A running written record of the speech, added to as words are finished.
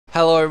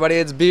Hello everybody,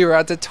 it's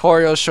B-Rod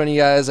Tutorial showing you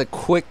guys a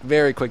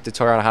very quick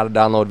tutorial on how to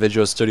download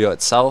Visual Studio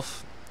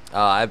itself.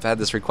 I've had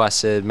this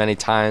requested many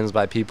times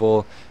by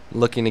people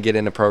looking to get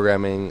into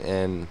programming,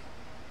 and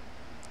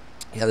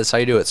yeah, this is how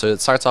you do it. So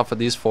it starts off with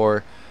these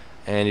four,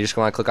 and you just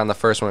want to click on the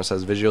first one where it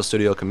says Visual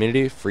Studio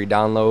Community, free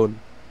download.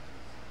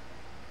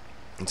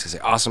 It's going to say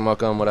awesome,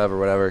 welcome,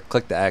 whatever.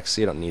 Click the X,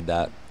 you don't need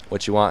that.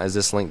 What you want is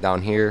this link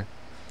down here.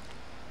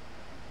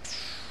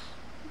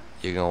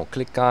 You're going to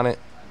click on it.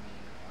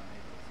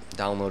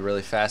 Download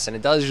really fast, and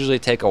it does usually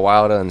take a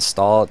while to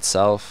install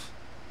itself,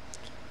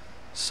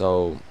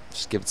 so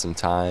just give it some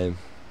time.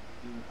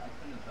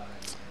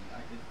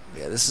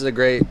 Yeah, this is a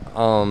great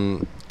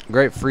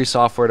free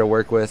software to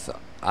work with.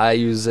 I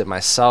use it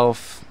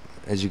myself,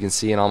 as you can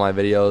see in all my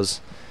videos,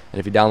 and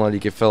if you download,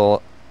 you can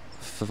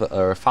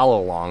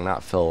follow along,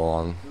 not fill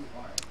along,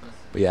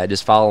 but yeah,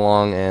 just follow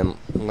along and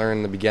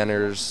learn the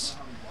beginners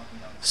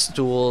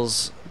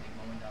tools,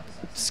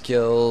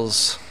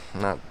 skills.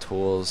 Not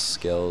tools,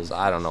 skills.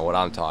 I don't know what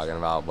I'm talking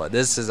about, but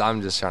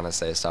I'm just trying to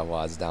say stuff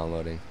while it's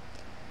downloading.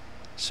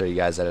 Show you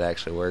guys that it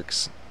actually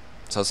works.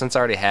 So since I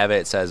already have it,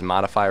 it says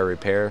modify or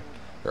repair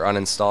or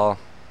uninstall.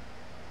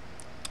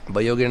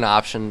 But you'll get an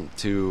option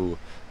to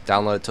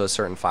download it to a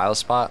certain file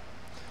spot.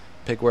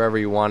 Pick wherever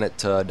you want it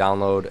to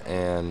download,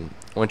 and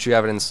once you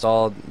have it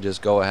installed,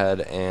 just go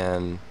ahead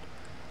and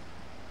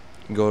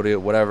go to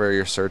whatever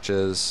your search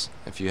is,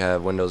 if you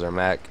have Windows or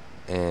Mac,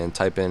 and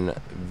type in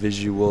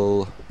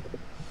Visual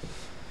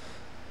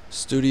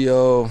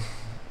Studio,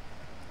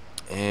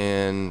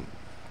 and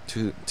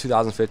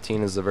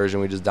 2015 is the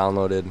version we just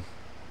downloaded, and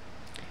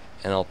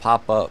it'll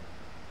pop up.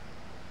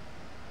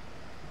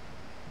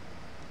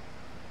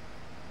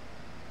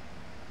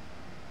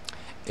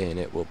 And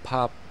it will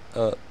pop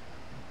up.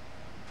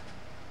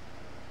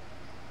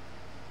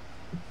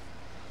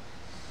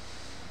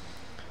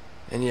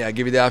 And yeah,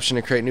 give you the option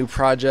to create new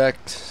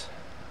project,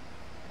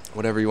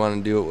 whatever you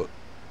want to do.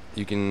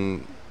 You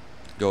can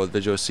go with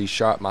Visual C#,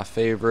 my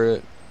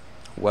favorite,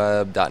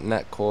 web,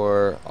 .NET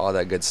Core, all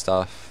that good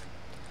stuff.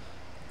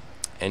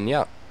 And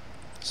yeah,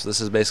 so this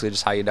is basically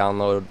just how you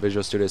download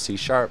Visual Studio C#.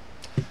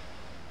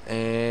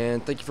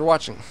 And thank you for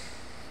watching.